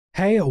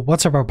Hey,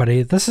 what's up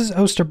everybody? This is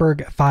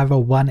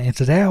Osterberg501 and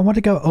today I want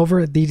to go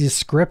over the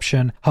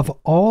description of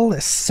all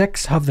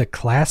 6 of the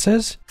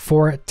classes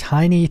for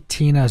Tiny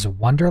Tina's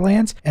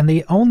Wonderlands, and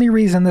the only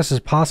reason this is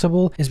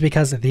possible is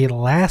because the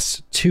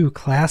last 2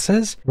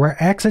 classes were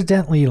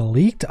accidentally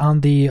leaked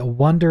on the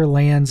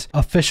Wonderlands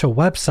official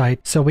website,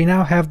 so we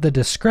now have the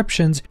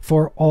descriptions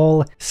for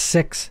all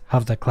 6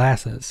 of the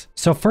classes.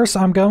 So first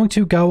I'm going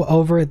to go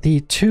over the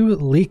 2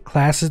 leaked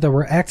classes that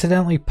were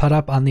accidentally put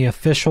up on the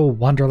official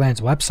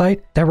Wonderlands website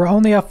that were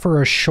only up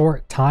for a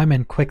short time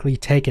and quickly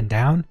taken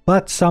down,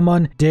 but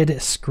someone did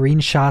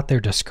screenshot their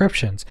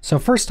descriptions. So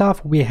first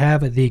off, we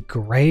have the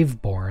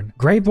Graveborn.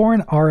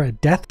 Graveborn are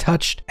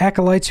death-touched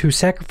acolytes who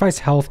sacrifice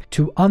health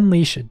to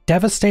unleash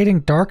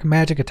devastating dark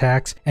magic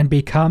attacks and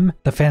become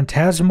the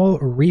phantasmal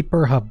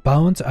Reaper of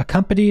Bones,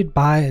 accompanied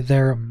by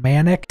their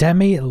manic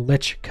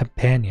demi-lich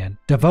companion.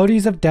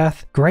 Devotees of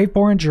death,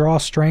 Graveborn draw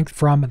strength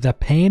from the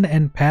pain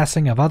and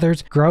passing of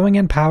others, growing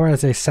in power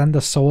as they send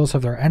the souls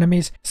of their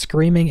enemies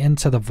screaming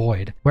into the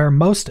void. Where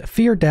most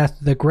fear death,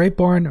 the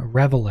Graveborn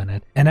revel in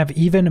it, and have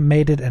even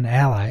made it an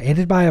ally.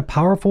 Aided by a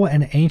powerful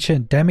and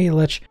ancient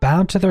demi-lich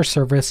bound to their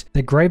service,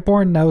 the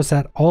Graveborn knows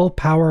that all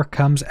power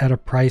comes at a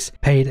price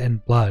paid in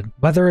blood,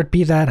 whether it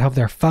be that of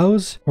their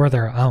foes or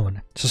their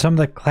own. So some of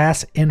the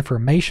class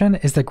information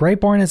is the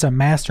Graveborn is a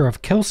master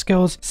of kill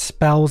skills,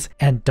 spells,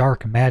 and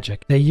dark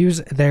magic. They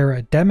use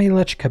their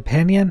demi-lich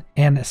companion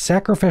and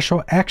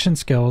sacrificial action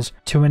skills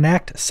to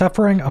enact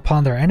suffering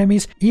upon their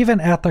enemies, even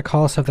at the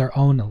cost of their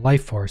own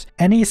life force.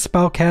 Any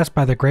spell cast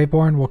by the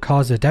Graveborn will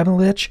cause the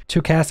demi-lich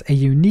to cast a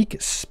unique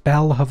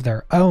spell of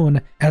their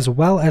own, as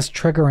well as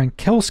triggering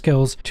kill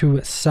skills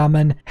to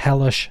summon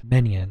hellish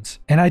minions.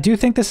 And I do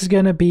think this is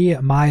going to be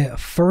my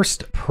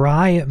first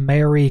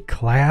primary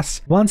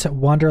class once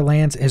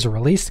Wonderlands is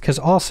released, because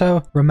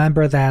also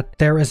remember that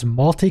there is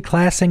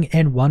multi-classing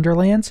in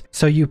Wonderlands,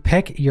 so you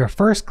pick your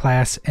first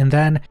class and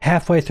then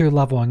halfway through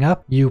leveling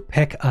up you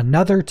pick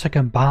another to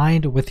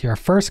combine with your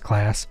first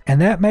class, and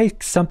that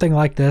makes something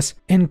like this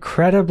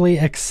incredibly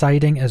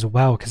exciting as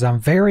well, because I'm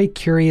very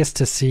curious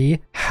to see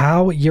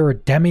how your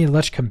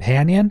demi-lich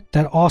companion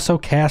that also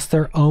casts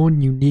their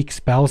own unique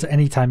spells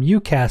anytime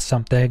you cast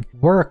something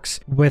works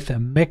with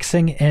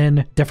mixing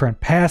in different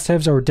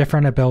passives or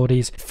different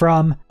abilities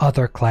from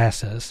other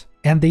classes.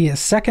 And the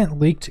second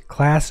leaked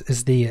class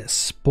is the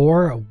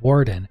Spore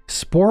Warden.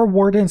 Spore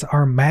Wardens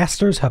are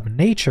masters of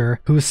nature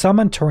who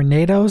summon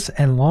tornadoes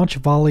and launch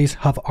volleys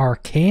of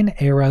arcane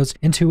arrows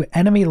into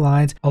enemy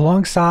lines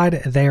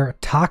alongside their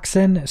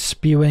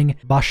toxin-spewing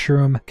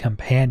mushroom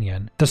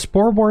companion. The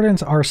Spore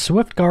Wardens are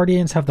swift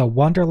guardians of the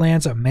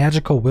Wonderland's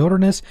magical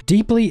wilderness,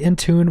 deeply in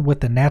tune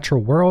with the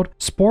natural world.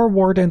 Spore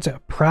Wardens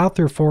prowl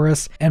through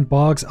forests and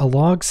bogs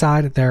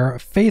alongside their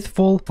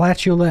faithful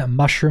flatulent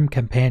mushroom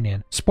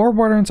companion. Spore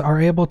Wardens are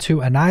able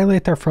to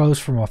annihilate their foes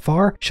from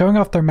afar, showing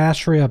off their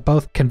mastery of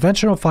both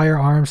conventional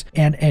firearms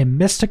and a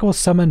mystical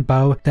summon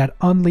bow that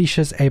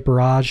unleashes a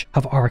barrage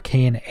of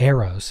arcane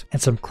arrows.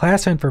 And some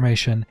class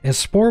information is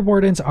Spore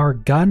Wardens are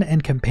gun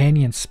and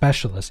companion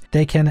specialists.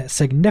 They can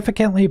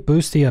significantly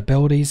boost the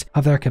abilities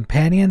of their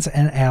companions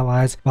and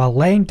allies while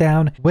laying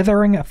down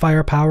withering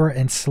firepower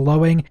and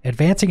slowing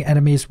advancing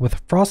enemies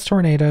with frost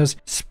tornadoes.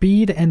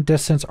 Speed and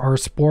distance are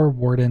Spore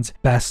Warden's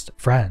best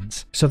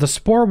friends. So the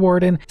Spore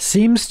Warden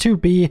seems to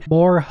be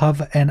more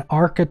of an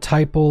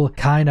archetypal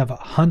kind of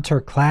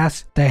hunter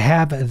class. They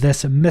have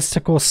this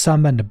mystical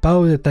summoned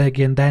bow that they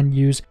can then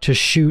use to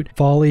shoot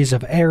volleys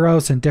of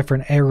arrows and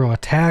different arrow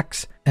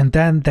attacks. And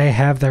then they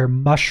have their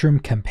mushroom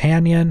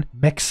companion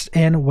mixed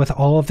in with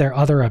all of their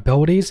other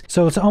abilities.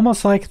 So it's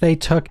almost like they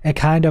took a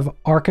kind of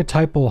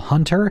archetypal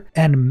hunter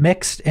and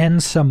mixed in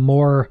some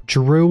more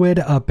druid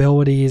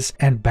abilities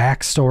and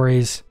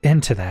backstories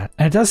into that.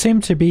 And it does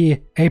seem to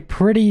be a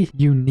pretty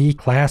unique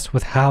class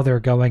with how they're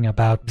going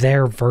about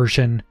their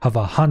version of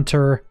a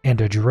hunter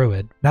and a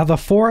druid. Now the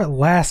 4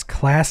 last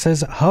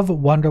classes of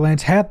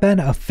Wonderlands have been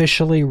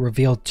officially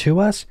revealed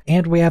to us,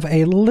 and we have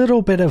a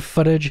little bit of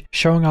footage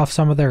showing off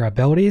some of their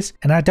abilities.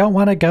 And I don't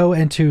want to go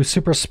into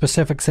super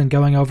specifics and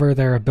going over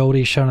their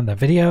abilities shown in the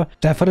video.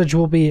 That footage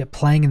will be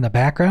playing in the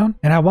background,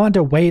 and I wanted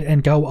to wait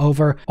and go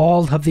over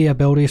all of the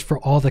abilities for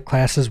all the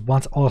classes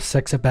once all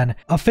 6 have been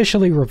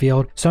officially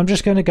revealed. So I'm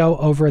just going to go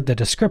over the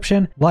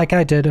description like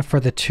I did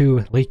for the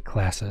 2 leaked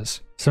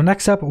classes. So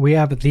next up we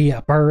have the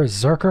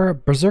Berserker.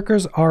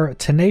 Berserkers are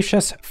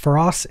tenacious,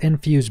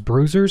 frost-infused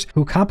bruisers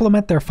who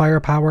complement their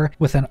firepower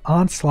with an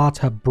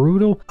onslaught of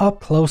brutal,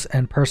 up-close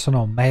and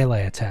personal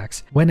melee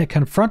attacks. When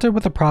confronted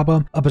with a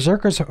problem, a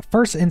Berserker's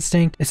first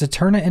instinct is to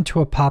turn it into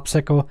a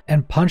popsicle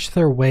and punch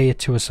their way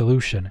to a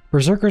solution.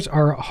 Berserkers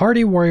are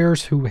hardy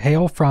warriors who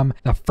hail from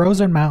the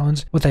frozen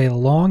mountains with a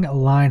long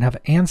line of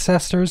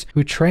ancestors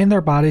who train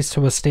their bodies to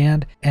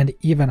withstand and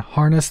even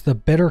harness the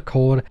bitter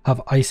cold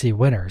of icy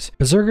winters.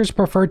 Berserkers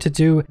perform prefer to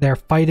do their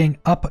fighting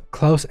up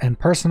close and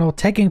personal,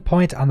 taking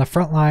point on the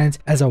front lines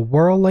as a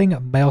whirling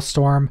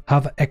maelstrom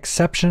of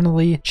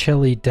exceptionally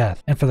chilly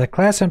death. And for the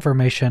class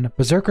information,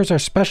 Berserkers are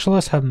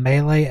specialists of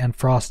melee and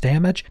frost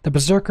damage. The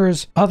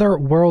Berserkers' other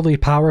worldly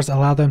powers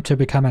allow them to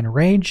become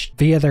enraged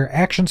via their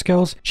action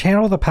skills,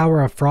 channel the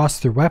power of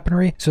frost through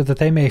weaponry so that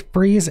they may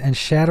freeze and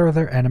shatter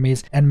their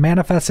enemies, and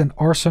manifest an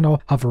arsenal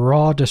of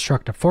raw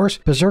destructive force.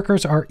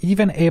 Berserkers are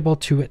even able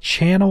to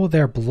channel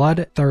their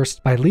blood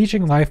thirst by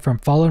leeching life from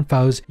fallen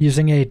foes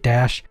using a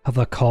dash of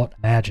occult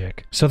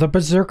magic. So the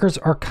Berserkers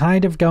are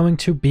kind of going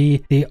to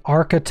be the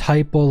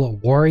archetypal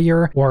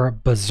warrior or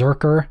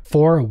berserker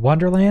for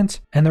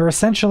Wonderlands, and they're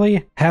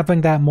essentially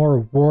having that more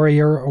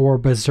warrior or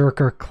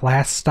berserker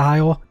class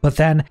style, but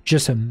then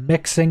just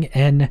mixing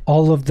in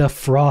all of the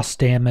frost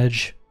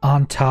damage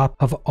on top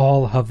of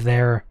all of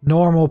their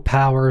normal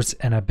powers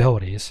and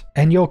abilities.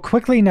 And you'll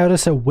quickly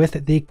notice it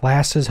with the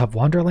classes of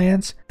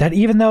Wonderlands that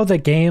even though the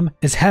game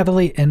is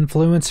heavily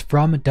influenced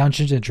from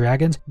Dungeons &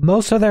 Dragons,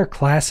 most of their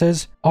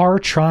classes are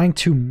trying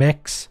to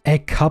mix a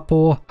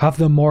couple of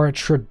the more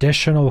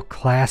traditional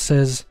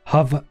classes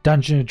of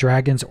Dungeons &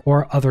 Dragons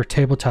or other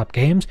tabletop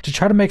games to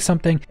try to make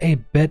something a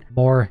bit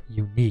more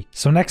unique.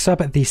 So next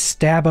up, the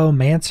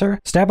Stab-O-Mancer.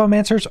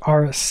 Stab-O-Mancers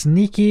are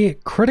sneaky,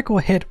 critical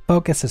hit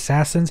focused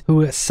assassins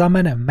who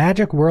summon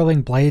magic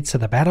whirling blades to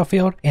the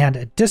battlefield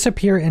and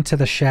disappear into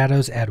the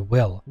shadows at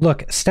will.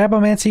 Look,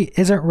 Stab-O-Mancy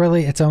isn't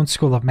really its own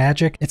school of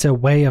magic, it's a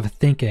way of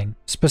thinking.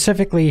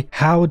 Specifically,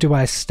 how do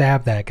I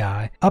stab that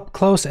guy? Up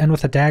close and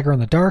with a dagger in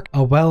the dark,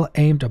 a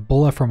well-aimed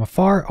bullet from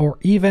afar, or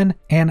even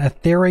an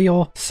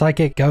ethereal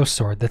psychic ghost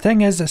sword. The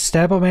thing is,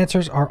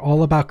 Stab-O-Mancers are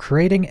all about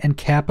creating and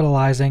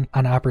capitalizing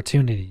on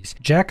opportunities.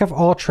 Jack of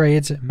all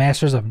trades,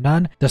 masters of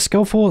none, the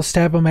skillful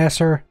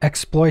Stab-O-Mancer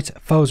exploits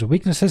foes'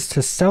 weaknesses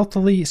to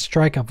stealthily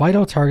strike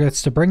vital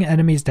targets to bring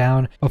enemies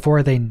down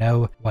before they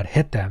know what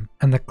hit them.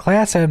 And the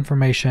class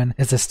information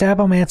is the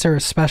Stab-O-Mancer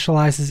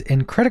specializes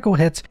in critical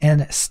hits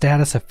and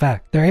status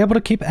effect. They're able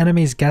to keep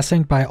enemies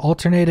guessing by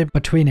alternating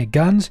between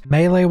guns,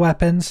 melee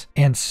weapons,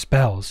 and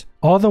spells,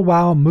 all the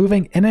while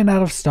moving in and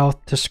out of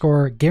stealth to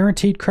score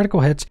guaranteed critical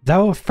hits.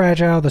 Though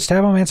fragile, the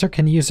Stab-O-Mancer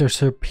can use their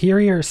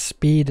superior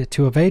speed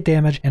to evade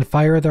damage and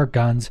fire their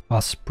guns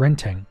while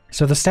sprinting.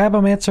 So the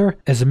Stab-O-Mancer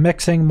is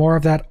mixing more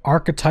of that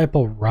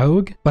archetypal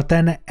rogue, but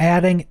then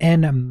adding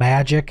in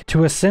magic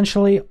to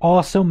essentially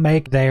also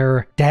make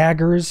their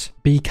daggers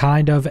be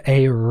kind of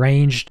a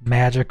ranged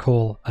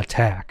magical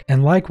attack.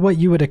 And like what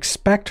you would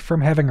expect from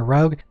having a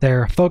rogue,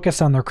 they're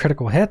focused on their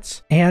critical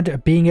hits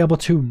and being able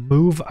to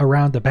move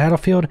around the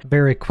battlefield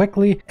very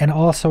quickly and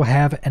also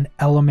have an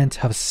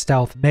element of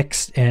stealth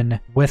mixed in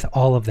with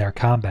all of their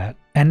combat.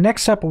 And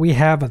next up we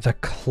have the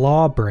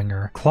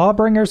Clawbringer.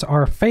 Clawbringers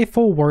are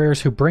faithful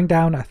warriors who bring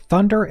down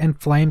thunder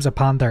and flames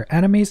upon their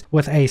enemies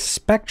with a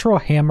spectral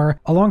hammer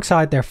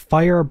alongside their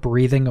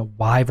fire-breathing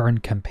wyvern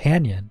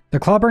companion. The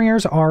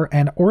Clawbringers are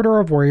an order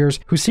of warriors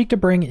who seek to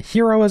bring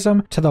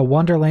heroism to the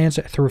Wonderlands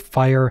through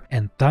fire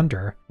and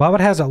thunder. While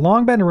it has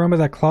long been rumored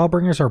that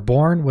Clawbringers are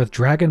born with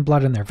dragon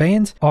blood in their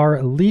veins,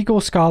 our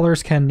legal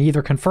scholars can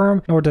neither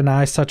confirm nor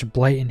deny such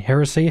blatant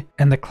heresy,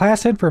 and the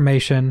class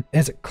information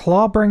is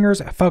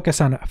Clawbringers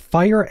focus on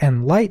fire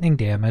and lightning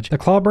damage. The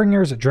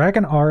Clawbringers'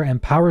 Dragon R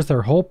empowers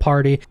their whole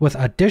party with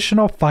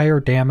additional fire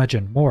damage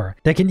and more.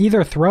 They can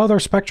either throw their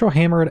spectral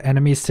hammer at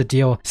enemies to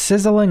deal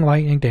sizzling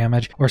lightning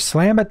damage or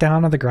slam it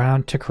down on the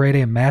ground to create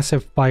a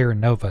massive fire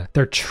nova.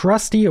 Their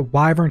trusty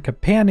wyvern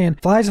companion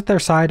flies at their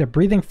side,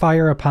 breathing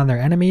fire upon their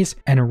enemies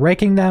and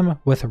raking them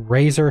with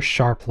razor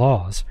sharp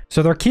claws.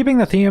 So they're keeping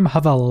the theme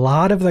of a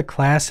lot of the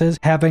classes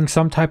having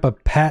some type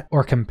of pet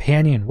or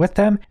companion with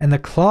them, and the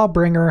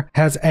Clawbringer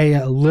has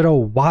a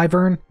little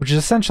wyvern, which is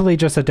essentially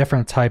just a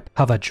different type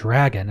of a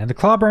dragon. And the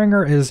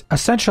Clawbringer is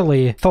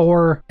essentially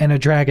Thor and a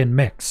dragon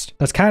mixed.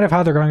 That's kind of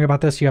how they're going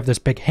about this. You have this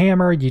big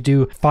hammer, you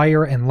do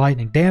fire and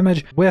lightning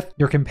damage with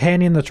your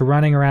companion that's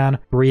running around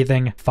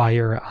breathing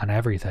fire on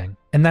everything.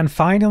 And then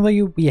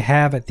finally, we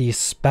have the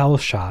Spell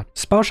Shot.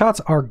 Spell Shots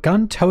are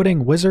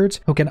gun-toting wizards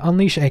who can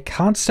unleash a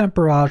constant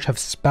barrage of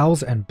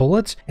spells and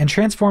bullets and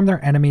transform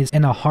their enemies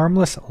into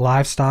harmless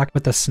livestock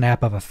with the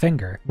snap of a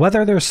finger.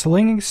 Whether they're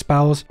slinging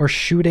spells or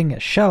shooting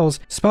shells,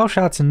 Spell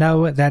Shots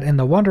know that in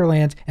the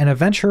Wonderlands, an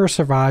adventurer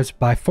survives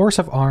by force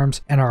of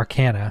arms and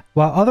arcana.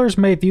 While others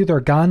may view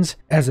their guns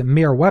as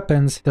mere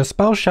weapons, the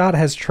Spell Shot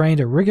has trained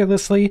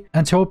rigorously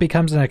until it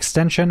becomes an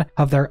extension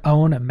of their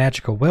own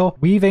magical will,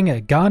 weaving a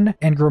gun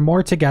and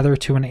grimoire together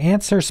to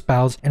enhance their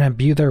spells and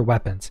imbue their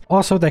weapons.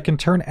 Also, they can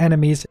turn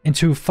enemies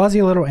into fuzzy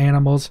little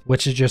animals,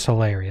 which is just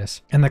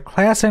hilarious. And the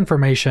class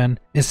information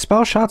is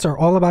Spell Shots are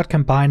all about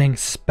combining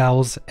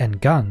spells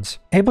and guns.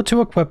 Able to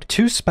equip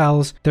 2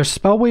 spells, their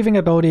spell weaving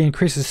ability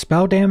increases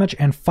spell damage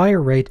and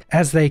fire rate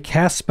as they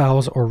cast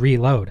spells or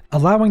reload,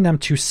 allowing them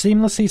to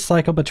seamlessly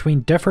cycle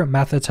between different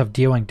methods of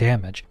dealing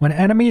damage. When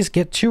enemies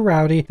get too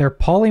rowdy, their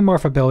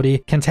polymorph ability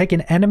can take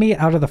an enemy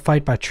out of the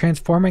fight by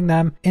transforming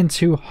them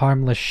into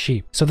harmless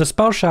sheep. So the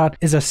spell shot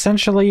is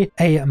essentially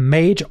a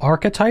mage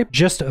archetype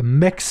just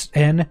mixed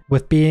in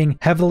with being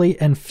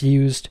heavily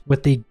infused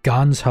with the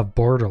guns of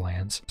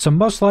Borderlands. So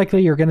most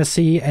likely you're going to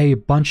see a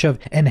bunch of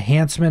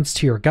enhancements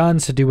to your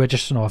guns to do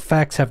additional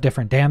effects, have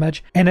different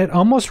damage, and it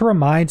almost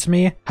reminds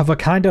me of a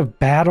kind of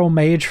battle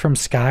mage from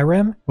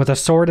Skyrim with a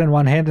sword in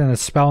one hand and a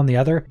spell in the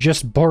other,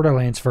 just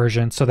Borderlands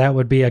version, so that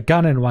would be a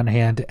gun in one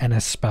hand and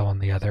a spell in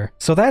the other.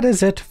 So that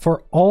is it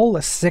for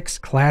all 6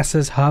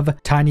 classes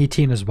of Tiny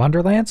Tina's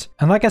Wonderlands.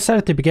 And like I said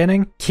at the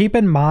beginning, keep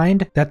in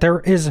mind that there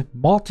is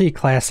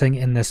multi-classing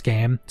in this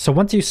game. So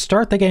once you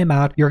start the game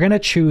out, you're going to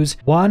choose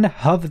one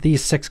of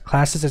these 6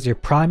 classes as your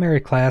primary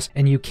class,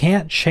 and you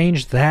can't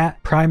change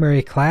that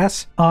primary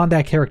class on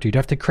that character. You'd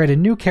have to create a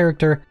new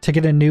character to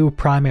get a new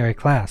primary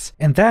class.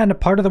 And then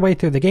part of the way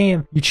through the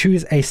game, you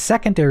choose a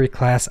secondary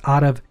class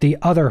out of the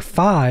other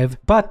 5,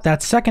 but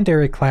that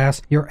secondary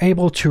class you're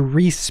able to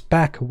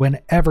respec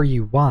whenever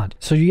you want.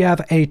 So you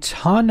have a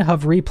ton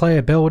of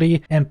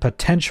replayability and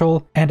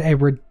potential and a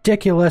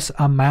ridiculous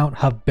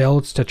amount of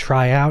builds to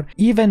try out,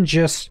 even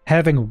just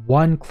having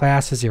one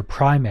class as your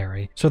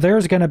primary. So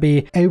there's going to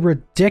be a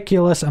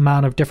ridiculous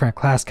amount of different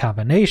class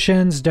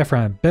combinations,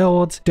 different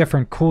builds,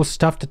 different cool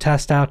stuff to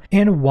test out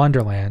in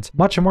Wonderlands,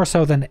 much more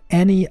so than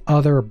any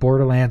other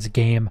Borderlands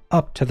game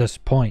up to this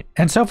point.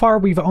 And so far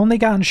we've only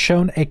gotten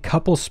shown a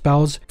couple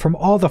spells from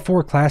all the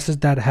 4 classes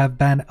that have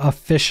been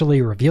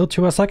officially revealed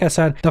to us. Like I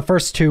said, the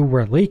first 2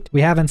 were leaked.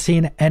 We haven't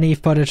seen any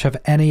footage of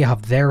any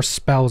of their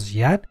spells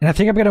yet, and I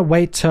think I'm going to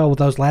wait till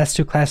those last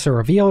 2 classes are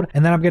revealed,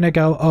 and then I'm going to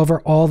go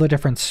over all the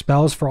different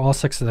spells for all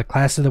 6 of the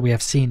classes that we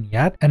have seen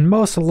yet. And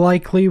most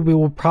likely we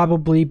will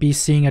probably be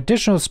seeing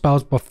additional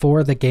spells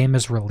before the game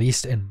is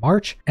released in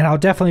March, and I'll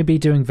definitely be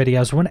doing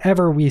videos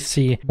whenever we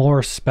see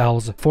more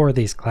spells for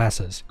these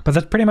classes. But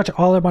that's pretty much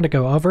all I want to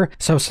go over,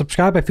 so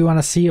subscribe if you want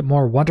to see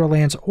more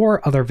Wonderlands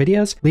or other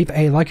videos. Leave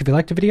a like if you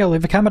liked the video,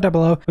 leave a comment down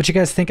below what you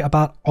guys think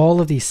about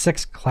all of these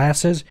 6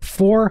 classes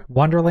for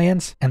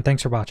Wonderlands, and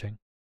thanks for watching.